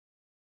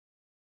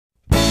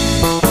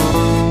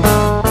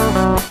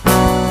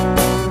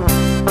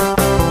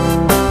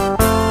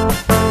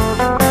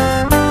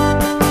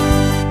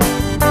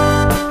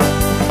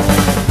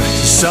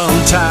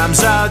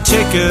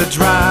took a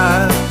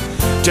drive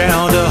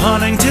down to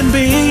Huntington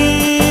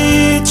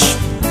Beach.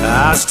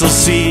 I still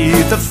see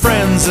the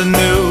friends I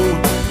knew,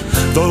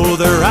 though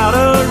they're out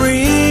of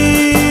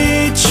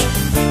reach.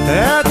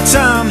 At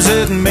times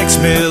it makes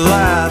me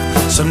laugh,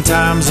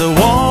 sometimes I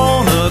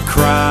wanna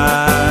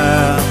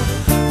cry.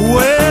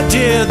 Where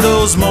did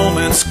those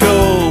moments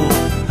go,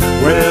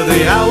 where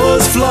the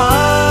hours fly?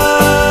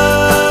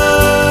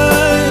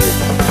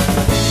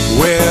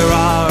 Where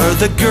are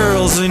the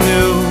girls I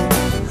knew,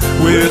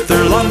 with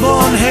their long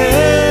blonde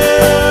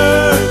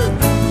hair,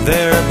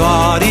 their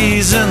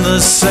bodies in the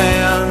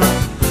sand,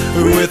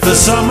 with the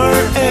summer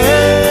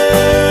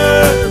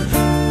air?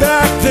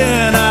 Back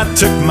then I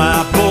took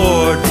my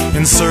board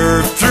and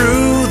surfed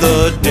through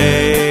the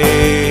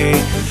day,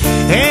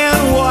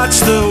 and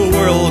watched the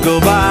world go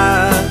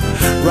by,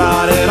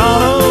 riding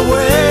on a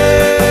wave.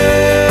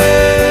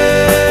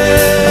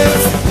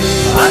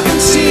 I can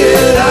see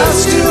it, I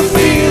still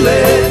feel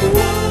it,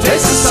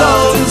 taste the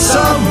salt in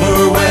summer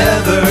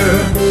weather.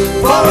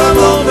 For a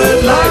moment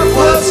life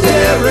was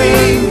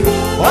daring,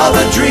 all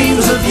the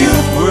dreams of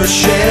youth were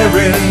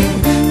sharing.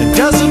 It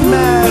doesn't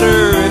matter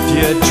if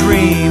you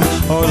dream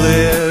or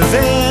live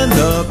in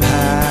the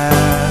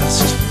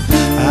past.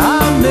 I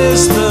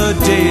miss the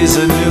days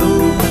I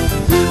knew,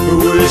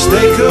 wish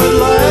they could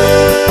last.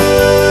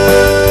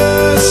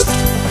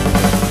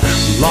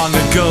 Long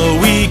ago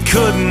we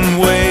couldn't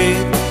wait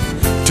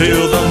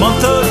till the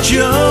month of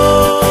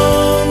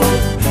June.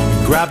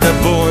 Grabbed the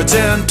boards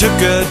and took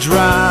a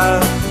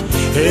drive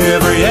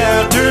every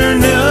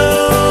afternoon.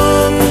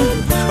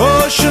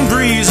 Ocean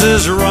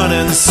breezes run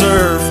and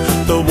surf,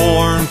 the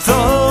warmth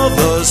of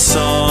the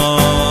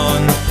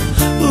sun,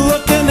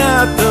 looking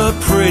at the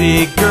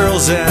pretty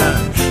girls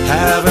and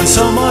having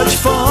so much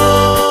fun.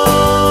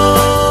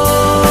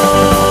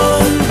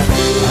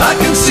 I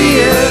can see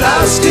it,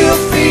 I still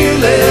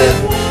feel it,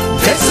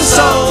 taste the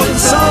salt in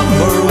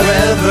summer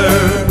weather.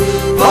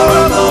 For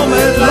a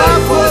moment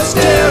life was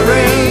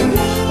daring,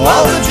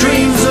 all the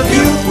dreams of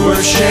youth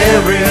were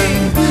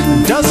sharing.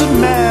 Doesn't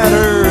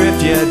matter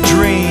if you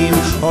dream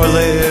or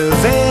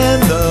live in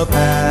the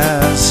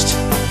past.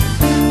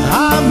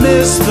 I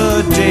miss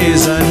the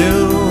days I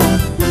knew,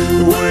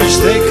 wish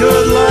they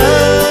could last.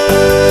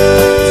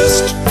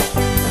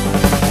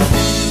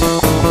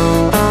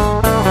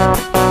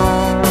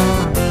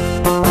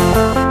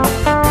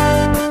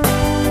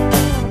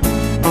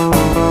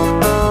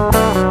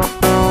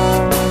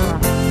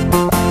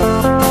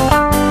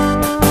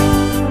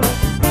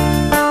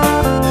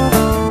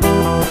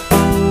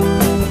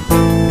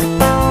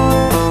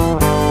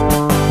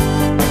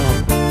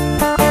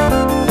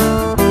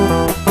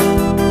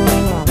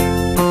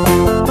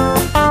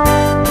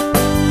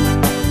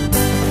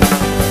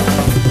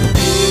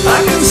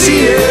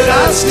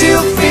 I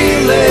still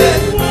feel it,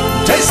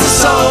 taste the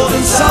salt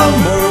in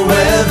summer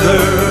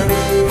weather.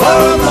 For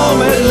a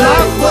moment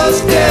life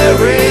was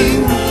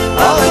daring,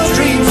 all the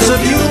dreams of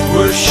youth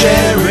were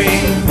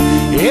sharing.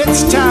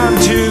 It's time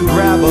to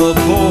grab a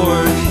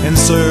board and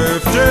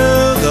surf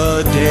through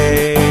the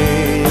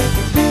day,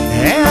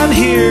 and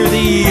hear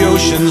the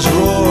oceans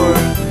roar,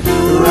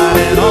 right